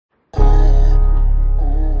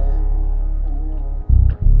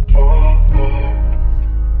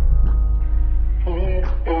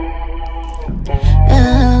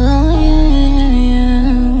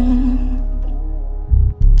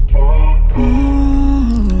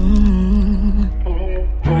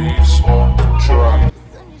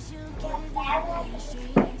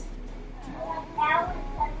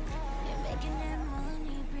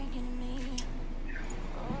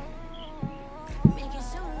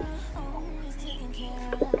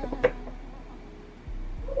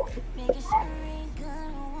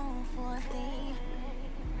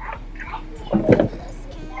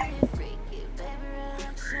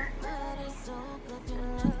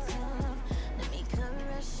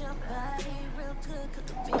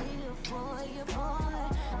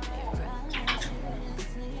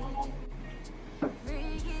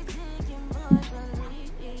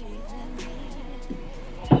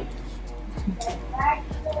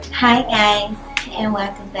Hi guys, and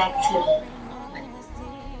welcome back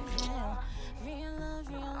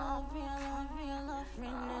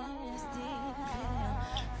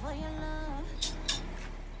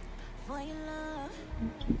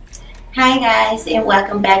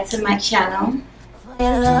to my channel.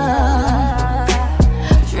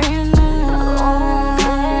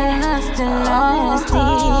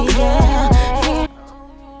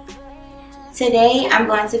 Today I'm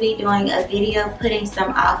going to be doing a video putting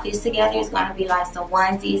some outfits together. It's going to be like some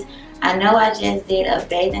onesies. I know I just did a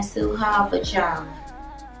bathing suit haul, but y'all,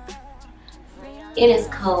 it is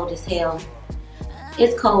cold as hell.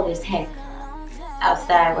 It's cold as heck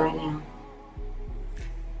outside right now.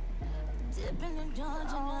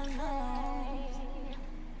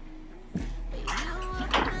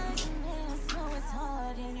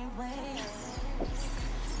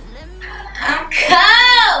 I'm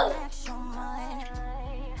cold!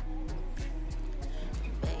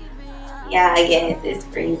 Yeah, I guess it's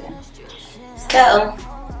freezing. So,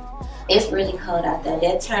 it's really cold out there.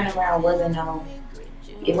 That turnaround wasn't no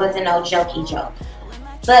jokey joke.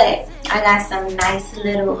 But, I got some nice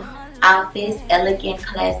little outfits, elegant,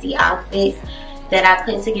 classy outfits that I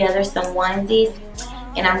put together, some onesies.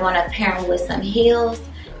 And I'm going to pair them with some heels.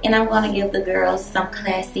 And I'm going to give the girls some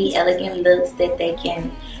classy, elegant looks that they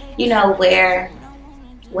can, you know, wear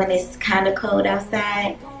when it's kind of cold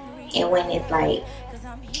outside and when it's like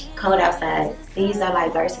cold outside. These are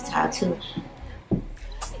like versatile too.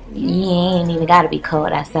 You ain't even gotta be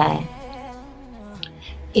cold outside.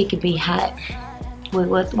 It could be hot with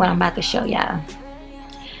what I'm about to show y'all.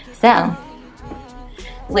 So,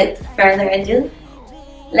 with further ado,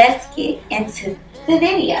 let's get into the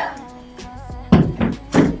video.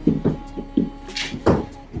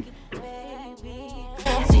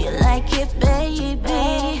 Like it, baby. Do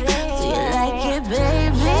you like it,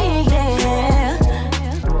 baby? Yeah.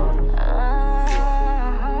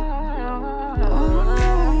 Ooh,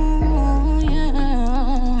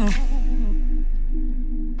 yeah.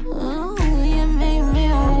 Ooh, you make me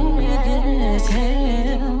good as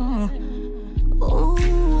hell.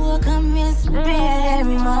 Ooh, come and spin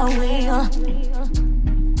my wheel.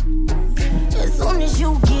 As soon as you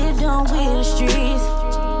get done with the streets,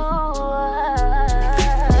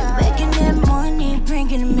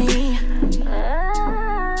 bringing me,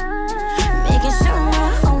 making sure my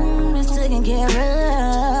home is taken care of,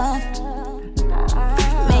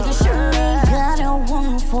 making sure ain't got a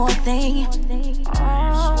one for thing.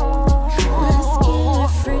 Let's get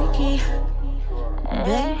freaky,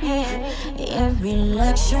 baby, and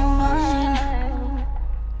relax your mind,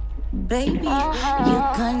 baby.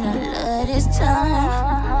 You're gonna love this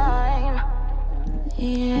time,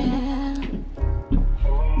 yeah.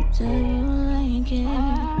 Do you like it?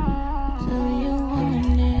 Do you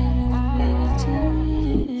want it?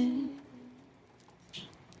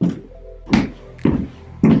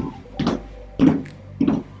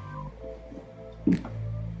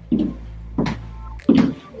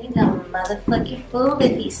 We got a motherfucking fool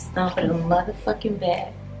if he's stomping a motherfucking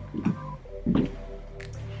bag.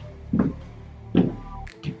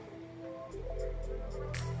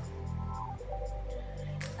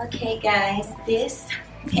 Okay guys, this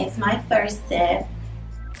is my first set,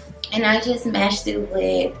 and I just matched it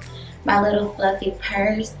with my little fluffy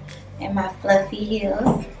purse and my fluffy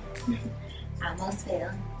heels. I almost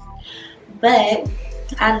fell, but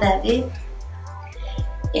I love it.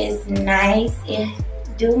 It's nice. It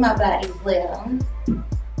do my body well,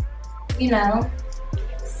 you know,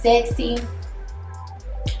 sexy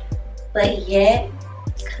but yet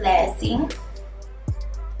classy.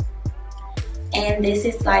 And this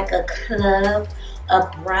is like a club, a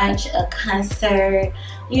brunch, a concert,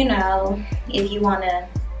 you know, if you want to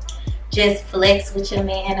just flex with your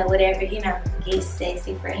man or whatever, you know, get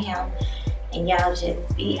sexy for him and y'all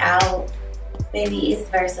just be out. Baby, it's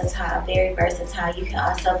versatile, very versatile. You can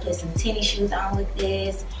also put some tennis shoes on with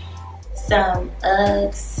this, some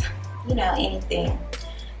Uggs, you know, anything.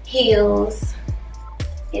 Heels.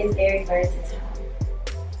 It's very versatile.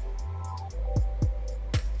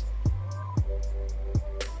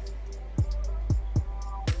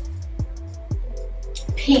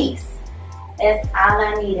 Peace. That's all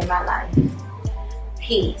I need in my life.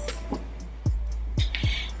 Peace.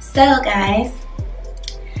 So guys,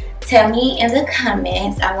 tell me in the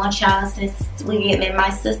comments. I want y'all, since we're giving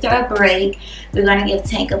my sister a break, we're gonna give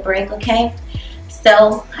Tank a break, okay?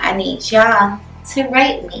 So I need y'all to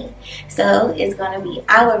rate me. So it's gonna be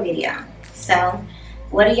our video. So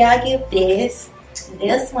what do y'all give this?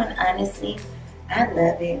 This one, honestly, I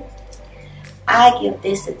love it. I give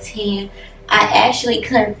this a 10. I actually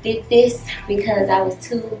couldn't fit this because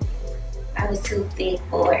I I was too thick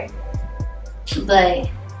for it. But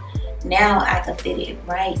now I can fit it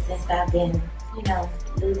right since I've been, you know,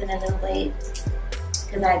 losing a little weight.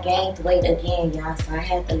 Because I gained weight again, y'all, so I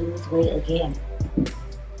had to lose weight again.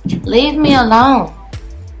 Leave me alone.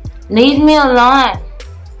 Leave me alone.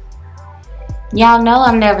 Y'all know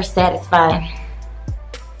I'm never satisfied.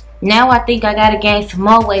 Now I think I gotta gain some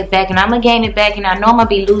more weight back, and I'm gonna gain it back, and I know I'm gonna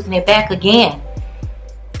be losing it back again.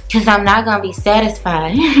 Because I'm not gonna be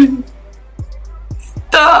satisfied.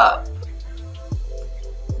 Stop.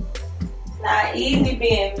 It's not easy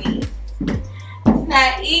being me. It's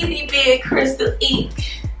not easy being Crystal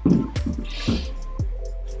Ink.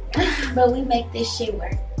 But we make this shit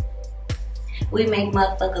work. We make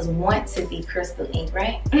motherfuckers want to be Crystal Ink,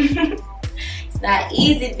 right? It's not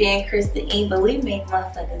easy being Crystal Ink, but we make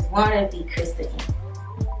motherfuckers want to be Crystal Ink.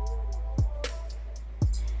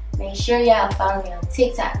 Make sure y'all follow me on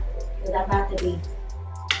TikTok, because I'm about to be,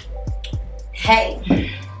 hey.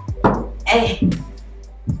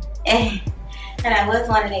 And that was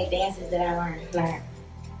one of their dances that I learned.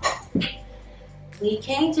 We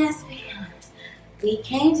can't just be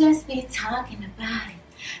talking about it.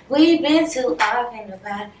 We've been too often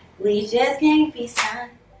about it. We just can't be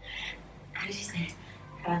silent.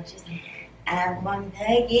 I want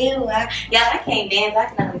to give up. Y'all, I can't dance. I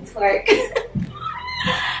can only twerk.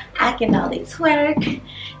 I can only twerk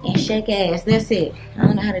and shake ass. That's it. I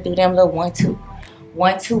don't know how to do them little 1, 2,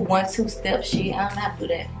 1, 2, 1, 2 step shit. I don't know how to do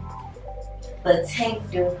that. But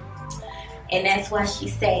Tank do. And that's why she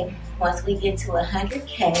say, once we get to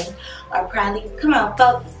 100K, or probably, come on,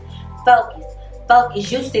 focus.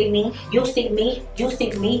 You see me, you see me, you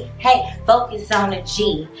see me. Hey, focus on the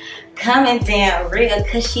G. Coming down real,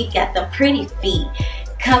 cause she got the pretty feet.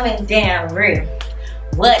 Coming down real.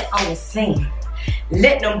 What on the scene?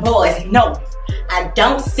 Let them boys know I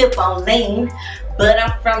don't sip on lean, but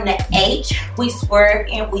I'm from the H. We swerve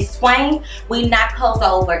and we swing. We knock hoes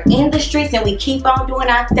over in the streets and we keep on doing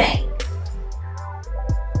our thing.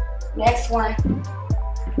 Next one.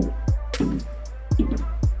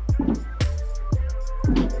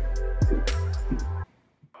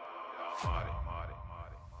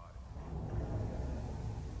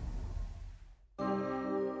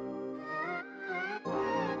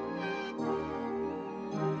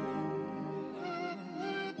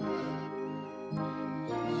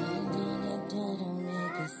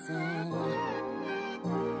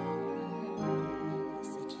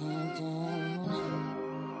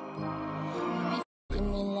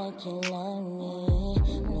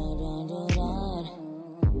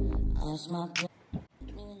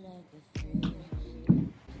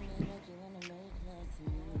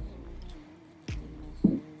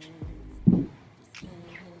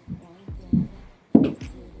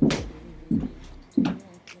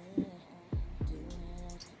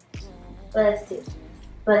 Bust it,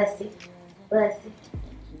 bust it, bust it,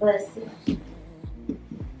 bust it.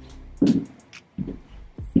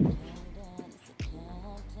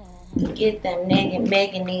 Get them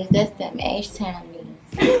Megan knees, that's them H-Town knees.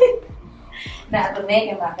 Not the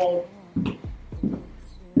Megan, my baby.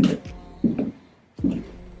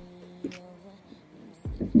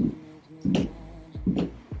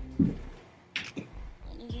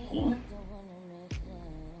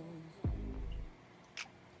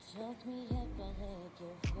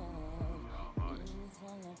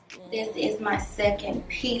 This is my second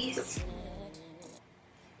piece.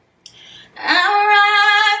 I'll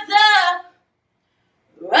rise up,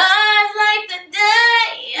 rise like the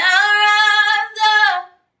day. I'll rise up,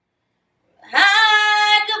 I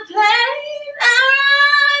complain. I'll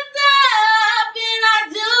rise up and I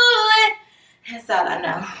do it. That's all I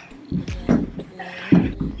know.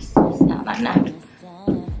 That's all I know.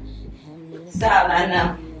 That's all I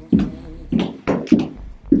know.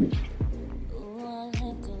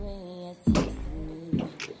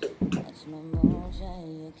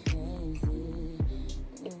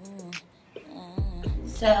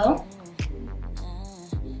 So,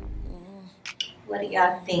 what do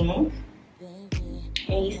y'all think?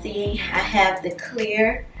 And you see, I have the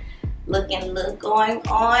clear looking look going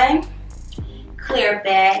on. Clear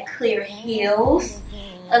bag, clear heels,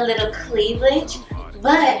 a little cleavage,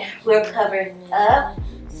 but we're covered up,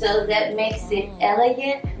 so that makes it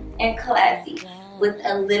elegant and classy with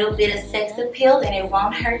a little bit of sex appeal, and it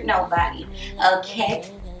won't hurt nobody, okay?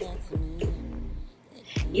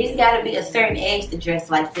 You just gotta be a certain age to dress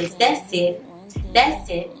like this. That's it. That's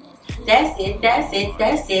it. That's it. That's it.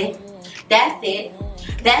 That's it. That's it.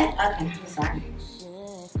 That's okay. I'm sorry.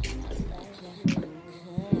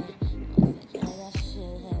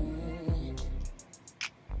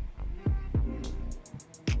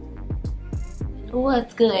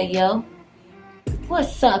 What's good, yo?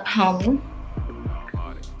 What's up, homie?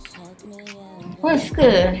 What's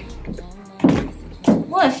good?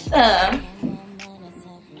 What's up?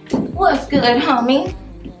 What's good, homie?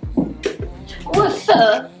 What's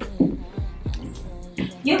up?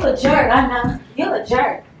 You a jerk, I know. You a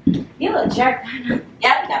jerk. You a jerk, I know.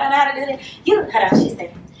 Y'all gotta know how to do that. You, hold on, she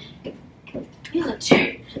said. You a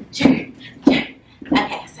jerk, jerk, jerk.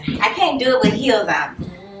 Okay, so I can't do it with heels on.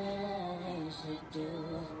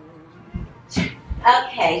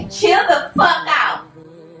 Okay, chill the fuck out.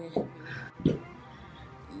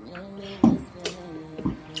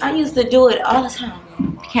 I used to do it all the time.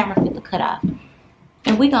 The camera fit the cut off.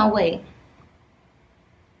 And we gonna wait.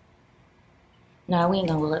 No, we ain't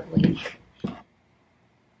gonna wait.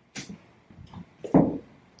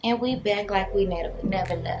 And we back like we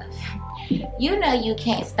never left. You know you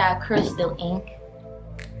can't stop crystal ink.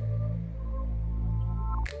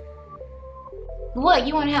 What,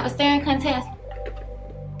 you wanna have a staring contest?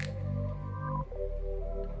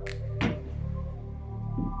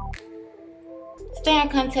 Staring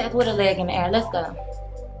contest with a leg in the air. Let's go.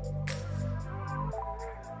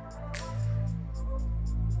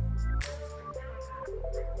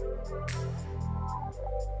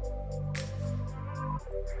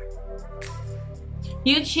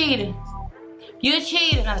 You cheated. You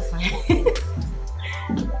cheated. No, it's fine.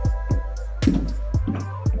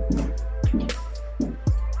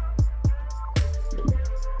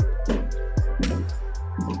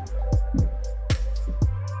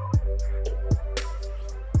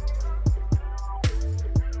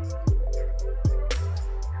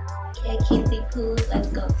 Okay, kissy poos. Let's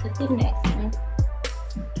go to the next one.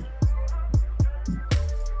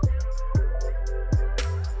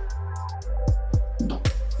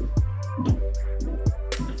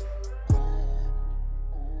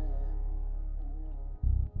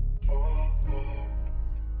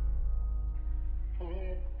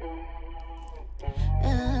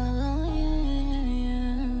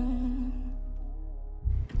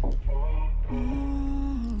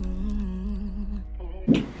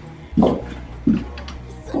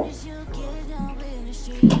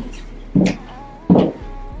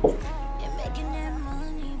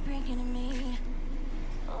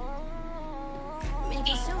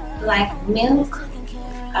 Like milk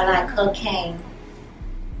or like cocaine?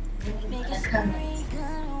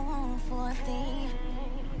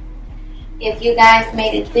 If you guys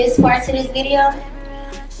made it this far to this video,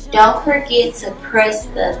 don't forget to press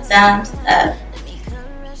the thumbs up.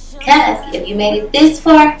 Because if you made it this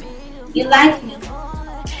far, you like me.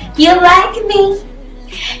 You like me.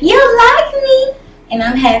 You like me. And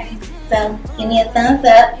I'm happy. So give me a thumbs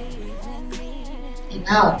up. And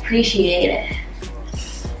I'll appreciate it.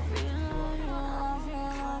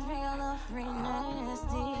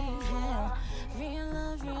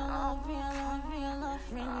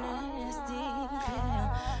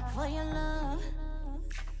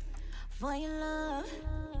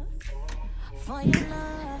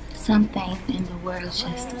 Some things in the world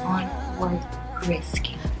just aren't worth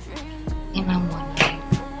risking. And I'm wondering.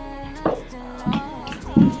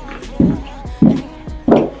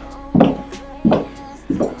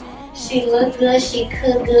 She look good, she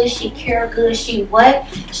cook good, she cure good, she what?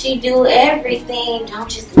 She do everything. Don't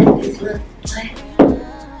just let this look what?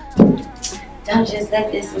 Don't just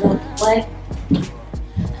let this look what?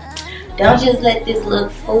 Don't just let this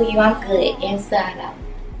look fool you. I'm good inside out.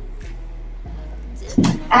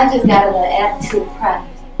 I just got a little attitude problem.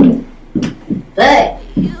 But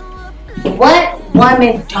what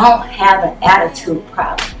woman don't have an attitude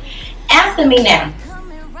problem? Answer me now.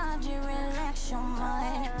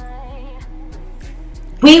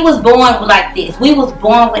 We was born like this. We was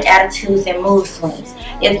born with attitudes and mood swings.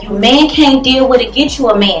 If your man can't deal with it, get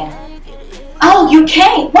you a man. Oh, you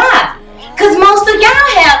can't? Why? Because most of y'all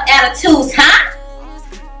have attitudes, huh?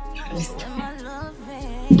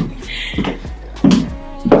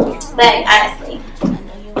 But honestly,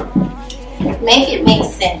 make it make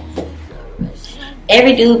sense.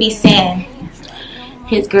 Every dude be saying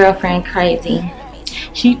his girlfriend crazy.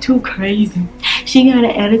 She too crazy. She got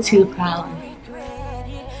an attitude problem.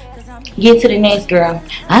 Get to the next girl.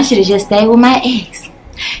 I should have just stayed with my ex.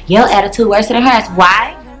 Your attitude worse than hers.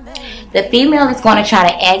 Why? The female is going to try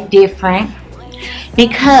to act different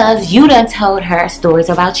because you done told her stories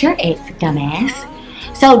about your ex, dumbass.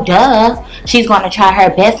 So duh, she's going to try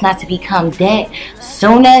her best not to become that.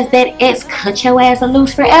 Soon as that ex cut your ass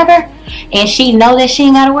loose forever and she know that she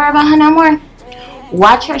ain't got to worry about her no more,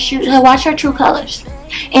 watch her shoot her, watch her true colors.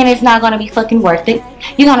 And it's not going to be fucking worth it.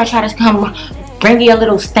 You're going to try to come bring your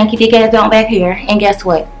little stinky dick ass on back here, and guess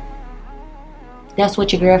what? That's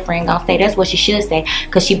what your girlfriend gonna say. That's what she should say.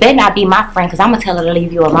 Because she better not be my friend, because I'm gonna tell her to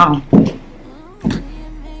leave you alone.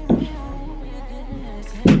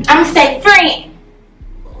 I'm gonna say, friend,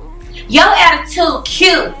 your attitude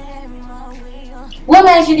cute. What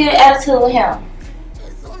made you get an attitude with him?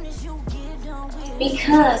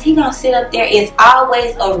 Because he gonna sit up there. It's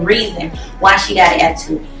always a reason why she got an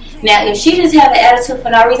attitude. Now, if she just have an attitude for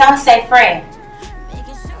no reason, I'm gonna say, friend,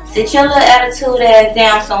 sit your little attitude ass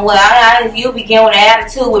down somewhere. You begin with an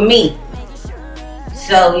attitude with me.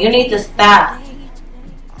 So you need to stop.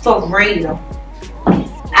 For real.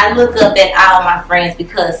 I look up at all my friends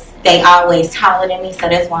because they always taller than me, so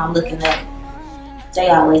that's why I'm looking up. They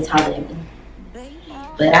always taller than me.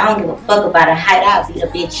 But I don't give a fuck about a height. I'll beat a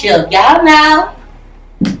bitch up. Y'all know.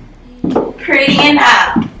 Pretty and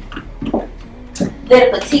all.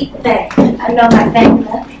 Little petite thing. I know my thing.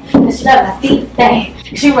 She love my feet thing.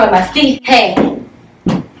 She rub my feet. Hey.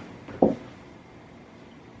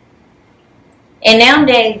 And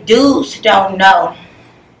nowadays, dudes don't know.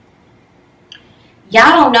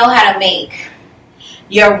 Y'all don't know how to make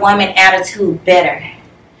your woman attitude better.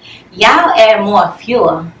 Y'all add more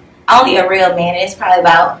fuel. Only a real man, it's probably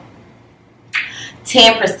about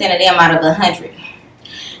 10% of them out of 100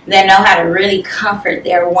 that know how to really comfort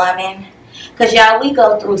their woman. Because y'all, we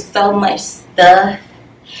go through so much stuff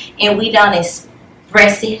and we don't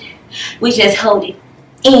express it. We just hold it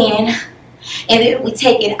in, and then we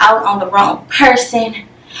take it out on the wrong person,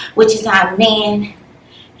 which is our man.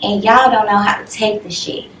 And y'all don't know how to take the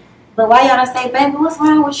shit. But why y'all don't say, baby, what's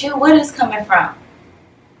wrong with you? Where is coming from?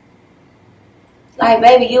 Like,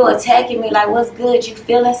 baby, you attacking me. Like, what's good? You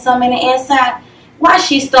feeling something in the inside? Why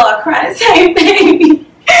she start crying and say, baby,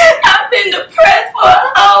 I've been depressed for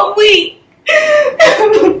a whole week.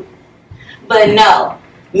 But no.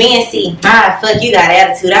 Men see, fuck, you got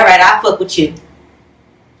attitude. All right, I'll fuck with you.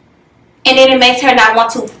 And then it makes her not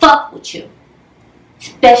want to fuck with you.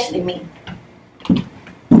 Especially me.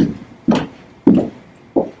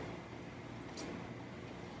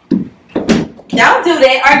 Don't do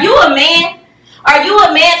that. Are you a man? Are you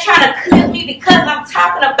a man trying to clip me because I'm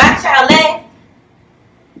talking about y'all leg?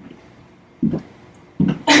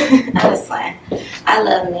 I was fine. I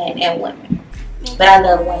love men and women. But I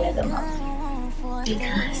love women the most.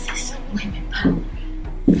 Because it's women power.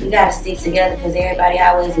 We gotta stick together because everybody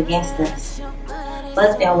always against us.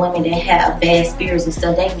 But them women that have bad spirits and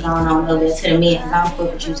stuff, they can go on over there to the men and I don't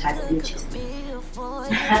fuck with you type of bitches.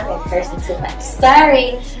 I've been cursing too much.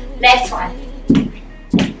 Sorry. Next one.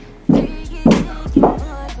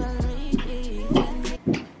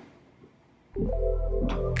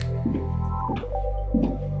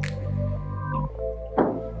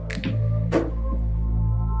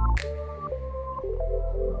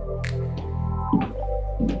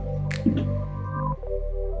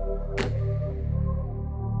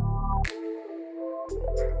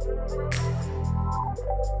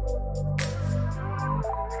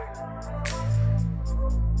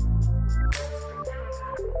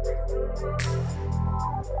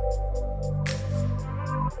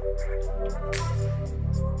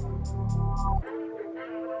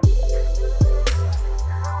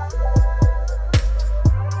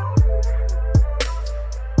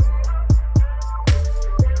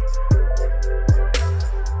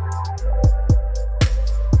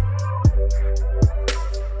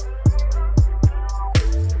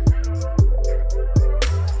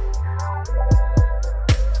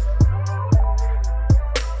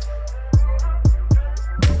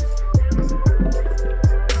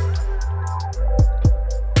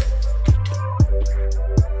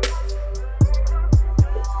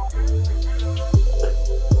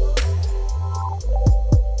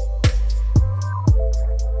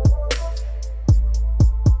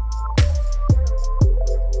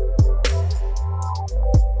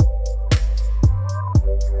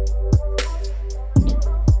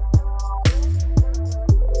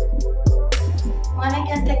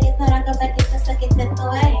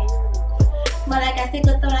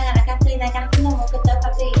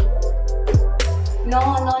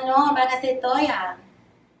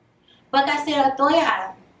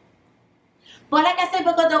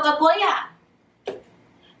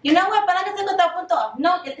 You know what? Para que se corta punto.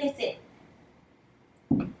 No, que te sé.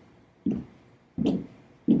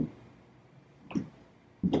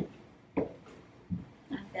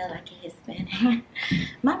 I feel like a Hispanic.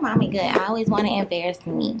 My mommy good. I always want to embarrass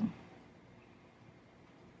me.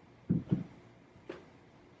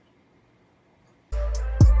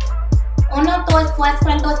 Uno, dos,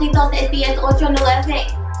 cuatro, cinco, seis, 10, 8,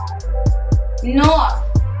 9. No.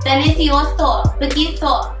 Delicioso.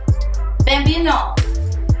 Poquito. Bambino.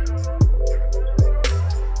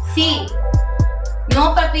 Sí.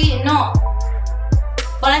 No, papi, no.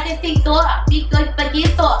 Para que speak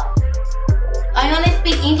poquito. I only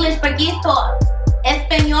speak English poquito.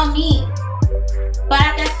 Español me.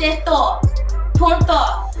 Para que esto. Punto.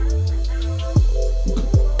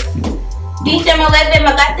 Dice me vuelve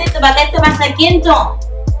más quinto.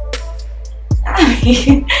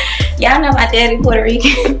 Y'all know my daddy Puerto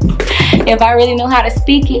Rican. If I really knew how to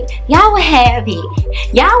speak it, y'all would have it.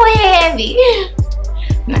 Y'all would have it.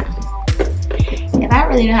 No. If I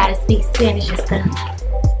really know how to speak Spanish and stuff,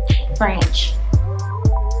 French,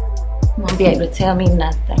 you won't be able to tell me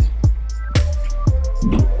nothing.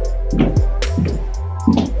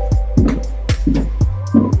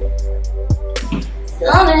 As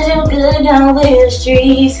long as you're good down with the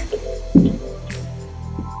streets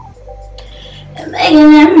and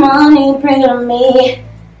making that money bring to me,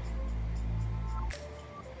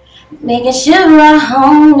 making sure our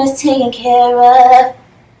home is taken care of,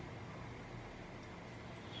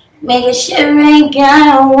 making sure I ain't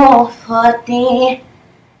got a war for a thing.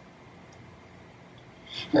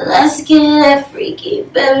 Let's get freaky,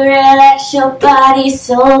 baby, relax your body,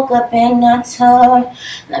 soak up in our tongue.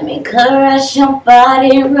 Let me caress your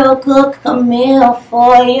body real good, come here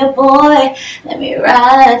for you, boy. Let me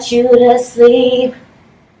ride you to sleep.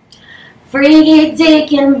 Freaky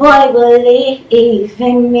dick and boy, believe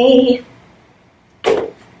in me.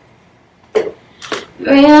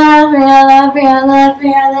 Real love, real love,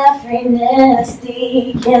 real love, free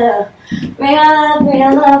nasty, yeah. Real love,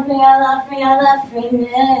 real love, real love, real love, free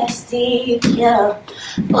nasty, yeah.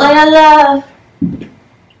 For your love,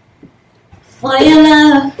 for your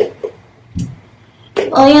love,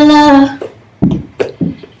 for your love,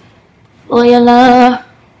 for your love.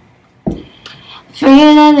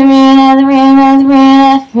 Free love, real love, real love, real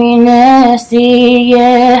love, free nasty,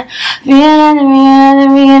 yeah. Real love, real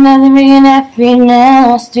love, real love, real love, free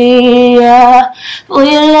nasty, yeah. For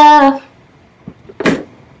your love,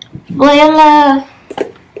 for your love.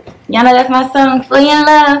 Y'all know that's my song, For Your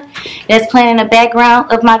Love. That's playing in the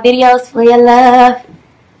background of my videos, For Your Love.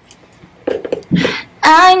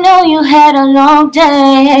 I know you had a long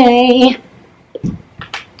day,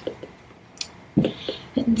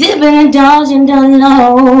 dipping and dodging the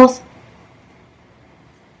lows.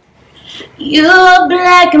 You're a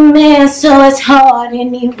black man, so it's hard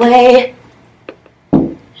anyway.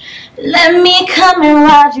 Let me come and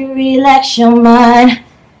ride you, relax your mind.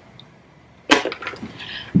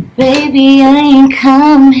 Baby, I ain't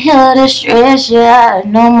come here to stress you out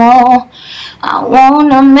no more. I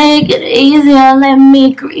wanna make it easier, let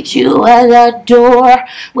me greet you at the door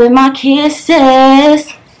with my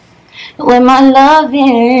kisses, with my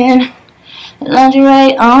loving,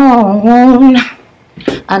 lingerie on.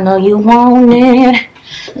 I know you want it.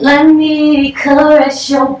 Let me caress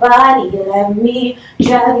your body, let me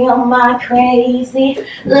drive your mind crazy.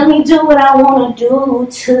 Let me do what I wanna do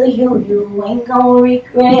to you, you ain't gonna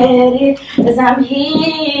regret it. 'Cause I'm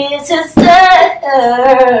here to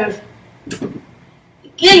serve,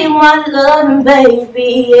 give you my love,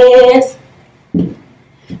 baby, yes.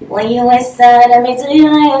 When you inside of me, do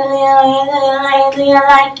you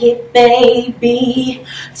like it, baby?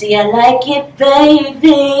 Do you like it,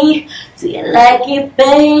 baby? Do you like it,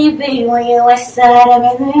 baby? When you inside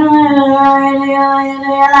of me, do you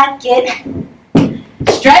like it?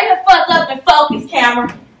 Straight the fuck up and focus, camera.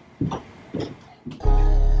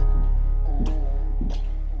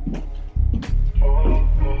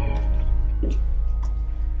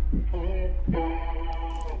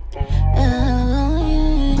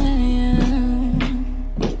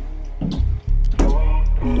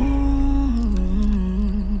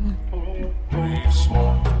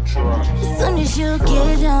 You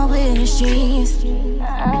get down with the streets, you're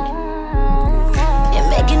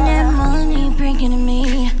making that money, bringing to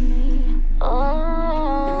me,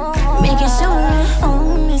 making sure our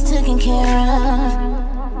home is taken care of,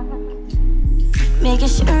 making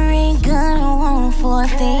sure I ain't gonna want for a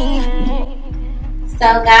thing. So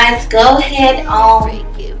guys, go ahead on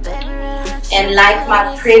and like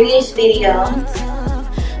my previous video.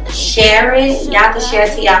 Share it. Y'all can share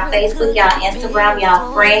it to y'all Facebook, y'all Instagram,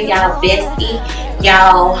 y'all friend, y'all bestie,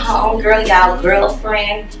 y'all homegirl, y'all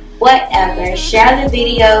girlfriend, whatever. Share the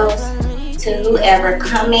videos to whoever.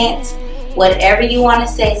 Comment whatever you want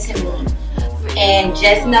to say to me. And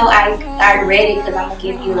just know I read it because I'm going to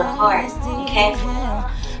give you a heart. Okay?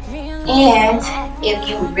 And if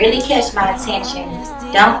you really catch my attention,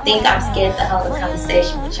 don't think I'm scared to hold a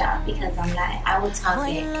conversation with y'all, because I'm not. I will talk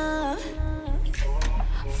back.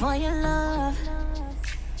 For your love.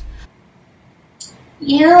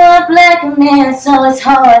 You're a black man, so it's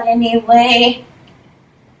hard anyway.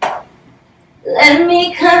 Let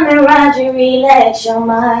me come and ride you, relax your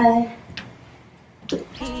mind.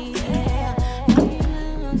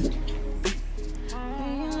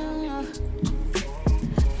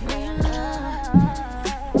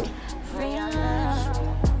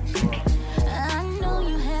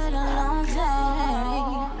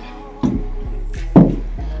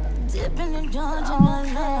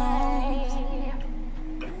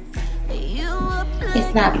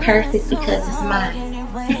 It's not perfect because it's mine.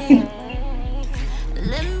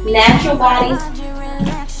 Natural bodies,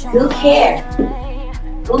 who care?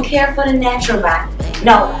 Who care for the natural body?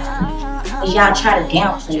 No. Because y'all try to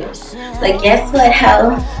downplay it. But guess what,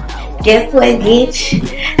 ho? Guess what, bitch?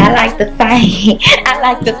 I like to fight. I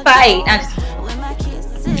like to fight. I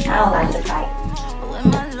don't like to fight.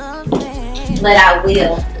 But I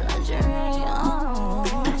will.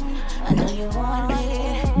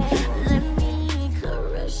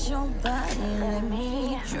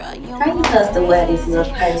 How you supposed to wear this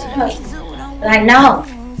little purse? Like, no.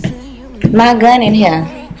 My gun in here.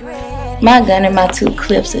 My gun and my 2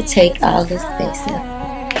 clips will take all this space up.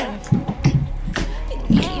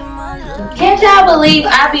 Can't y'all believe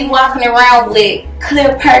I be walking around with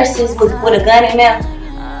clear purses with a gun in them?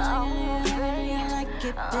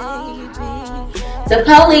 The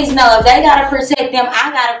police know if they gotta protect them,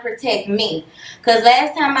 I gotta protect me. Cause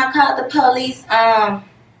last time I called the police,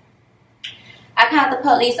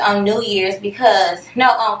 on New Year's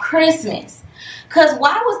on Christmas. Cause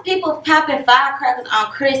why was people popping firecrackers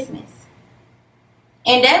on Christmas?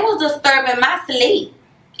 And they was disturbing my sleep.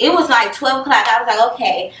 It was like 12 o'clock. I was like,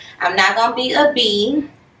 okay, I'm not gonna be a bee.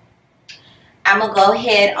 I'm gonna go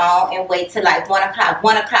ahead on and wait till like 1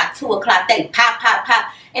 o'clock, 2 o'clock. They pop, pop,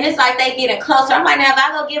 pop. And it's like they getting closer. I'm like, now if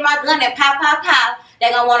I go get my gun and pop, pop, pop,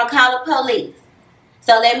 they're gonna wanna call the police.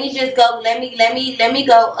 So let me just go, let me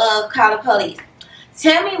go call the police.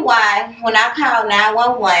 Tell me why when I call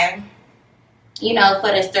 911, you know, for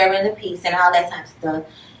disturbing the peace and all that type of stuff,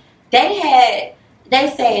 they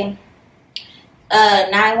say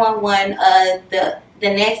 911, the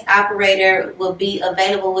next operator will be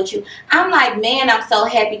available with you. I'm like, man, I'm so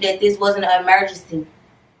happy that this wasn't an emergency.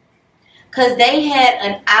 Because they had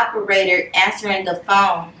an operator answering the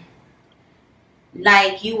phone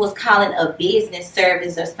like you was calling a business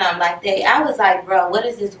service or something like that. I was like, bro, what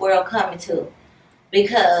is this world coming to?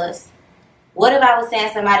 Because what if I was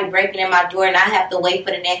saying somebody breaking in my door and I have to wait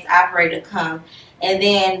for the next operator to come? And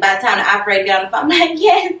then by the time the operator got on the phone, I'm like,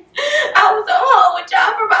 yes, I was on hold with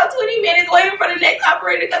y'all for about 20 minutes waiting for the next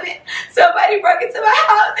operator to come in. Somebody broke into my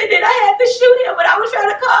house and then I had to shoot him, but I was trying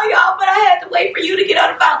to call y'all, but I had to wait for you to get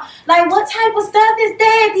on the phone. Like, what type of stuff is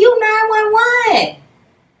that? You 911.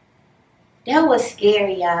 That was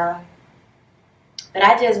scary, y'all. But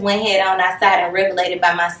I just went head on outside and regulated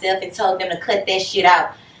by myself and told them to cut that shit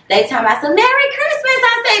out. They told me, I said, Merry Christmas.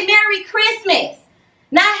 I say, Merry Christmas.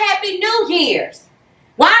 Not Happy New Year's.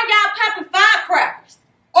 Why are y'all popping firecrackers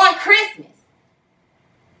on Christmas?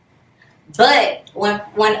 But when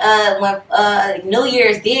New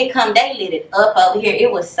Year's did come, they lit it up over here. It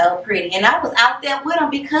was so pretty. And I was out there with them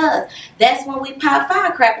because that's when we pop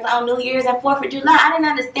firecrackers on New Year's and 4th of July. I didn't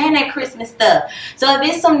understand that Christmas stuff. So if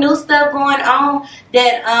it's some new stuff going on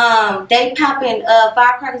that they popping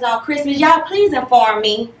firecrackers on Christmas, y'all please inform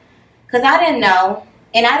me. Because I didn't know.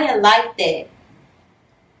 And I didn't like that.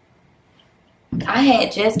 I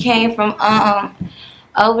had just came from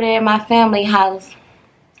over there at my family house.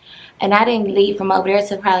 And I didn't leave from over there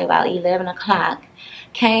till probably about 11 o'clock.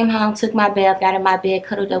 Came home, took my bath, got in my bed,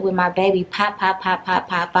 cuddled up with my baby. Pop, pop, pop, pop,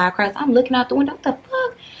 pop, firecrackers. I'm looking out the window. What the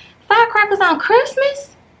fuck? Firecrackers on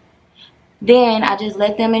Christmas? Then I just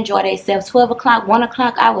let them enjoy themselves. 12 o'clock, 1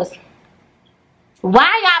 o'clock, I was...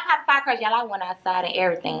 Why y'all pop firecrackers? Y'all, I went outside and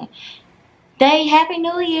everything. They, Happy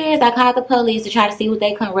New Year's. I called the police to try to see what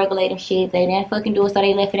they couldn't regulate and shit. They didn't fucking do it, so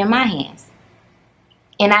they left it in my hands.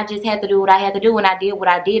 And I just had to do what I had to do, and I did what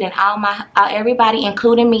I did. And everybody,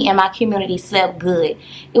 including me and my community, slept good.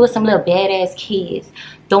 It was some little badass kids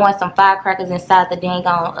throwing some firecrackers inside the dang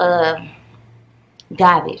on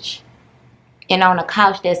garbage. And on the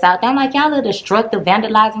couch that's out there. I'm like, y'all little destructive,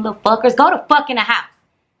 vandalizing little fuckers. Go to fuck in the house.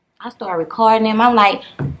 I started recording them. I'm like,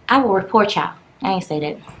 I will report y'all. I ain't say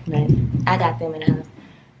that, but I got them in the house.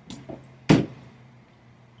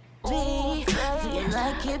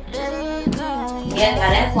 Yeah, now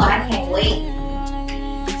that's why I can't wait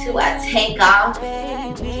till I take off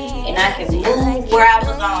and I can move where I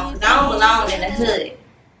belong. Because I don't belong in the hood.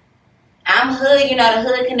 I'm hood, you know, the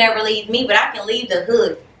hood can never leave me, but I can leave the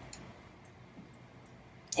hood.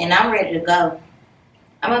 And I'm ready to go.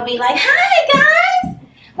 I'm going to be like, hi guys,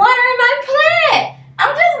 watering my plant.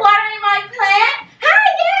 I'm just watering my plant. Hi,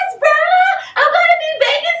 yes, brother. I'm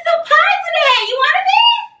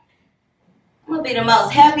be the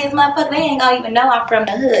most happiest motherfucker. They ain't gonna even know I'm from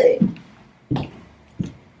the hood.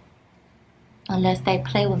 Unless they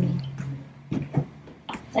play with me.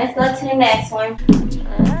 Let's go to the next one.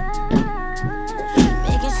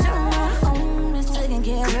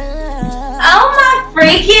 Oh my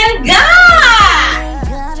freaking God!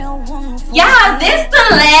 Y'all, this the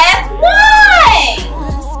last one!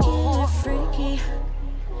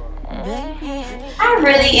 I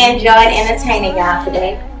really enjoyed entertaining y'all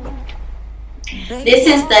today. This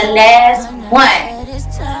is the last one.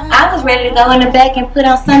 I was ready to go in the back and put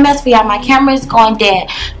on something else for y'all. My camera is going dead.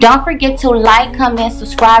 Don't forget to like, comment,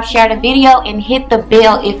 subscribe, share the video, and hit the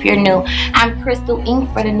bell if you're new. I'm Crystal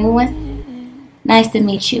Inc. for the new ones. Nice to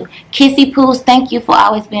meet you. Kissy Poos, thank you for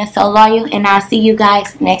always being so loyal, and I'll see you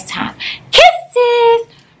guys next time. Kisses!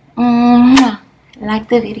 Like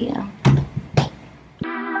the video.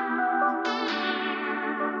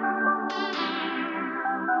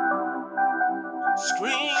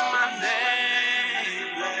 Scream my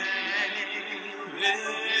name,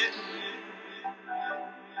 baby.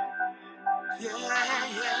 Yeah.